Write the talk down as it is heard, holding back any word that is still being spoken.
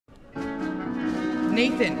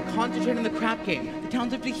Nathan, concentrate on the crap game. The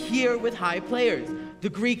town's up to here with high players. The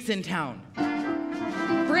Greeks in town.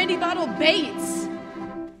 Brandy Bottle Bates.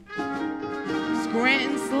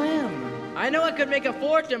 Scranton Slim. I know I could make a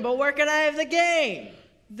fortune, but where can I have the game?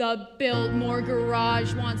 The Biltmore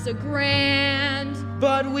Garage wants a grand.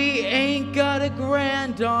 But we ain't got a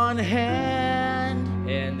grand on hand.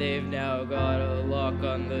 And they've now got a lock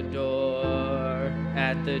on the door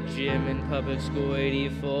at the gym in Public School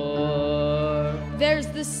 84. There's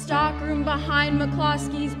the stockroom behind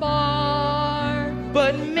McCloskey's bar.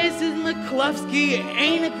 But Mrs. McCluskey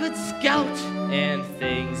ain't a good scout. And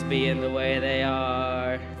things being the way they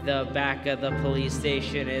are, the back of the police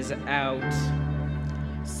station is out.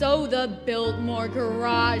 So the Biltmore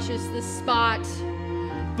Garage is the spot.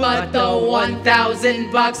 But the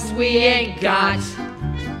 $1,000 we ain't got.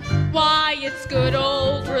 Why, it's good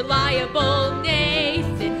old reliable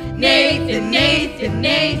Nathan. Nathan,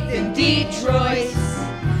 Detroit.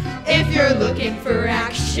 If you're looking for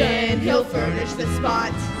action, he'll furnish the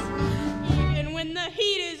spot. Even when the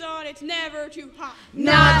heat is on, it's never too hot.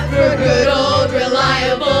 Not for good old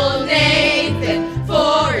reliable Nathan,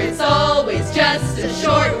 for it's always just a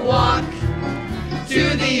short walk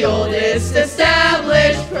to the oldest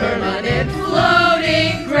established permanent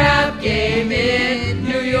floating crap game in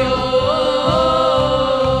New York.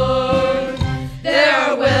 There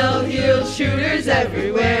are well-heeled shooters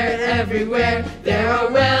everywhere. There are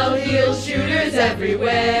well-heeled shooters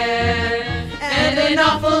everywhere. And an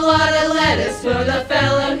awful lot of lettuce for the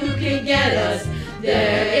fella who can get us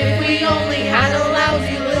there. If we only had a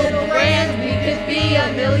lousy little brand, we could be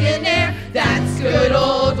a millionaire. That's good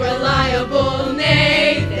old reliable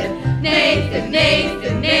Nathan,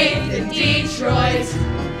 Detroit.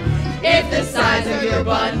 If the size of your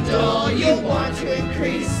bundle you want to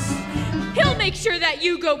increase, He'll make sure that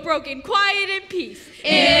you go broke in quiet and peace.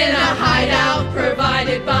 in a hideout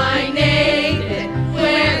provided by Nathan,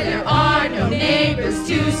 where there are no neighbors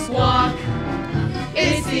to squawk.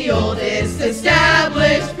 It's the oldest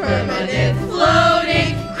established permanent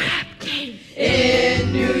floating crap game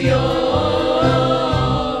in New York.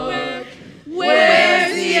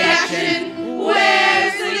 Where's the action?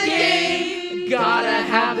 Where's the game? Gotta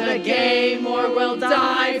have the game or we'll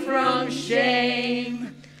die from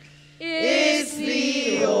shame.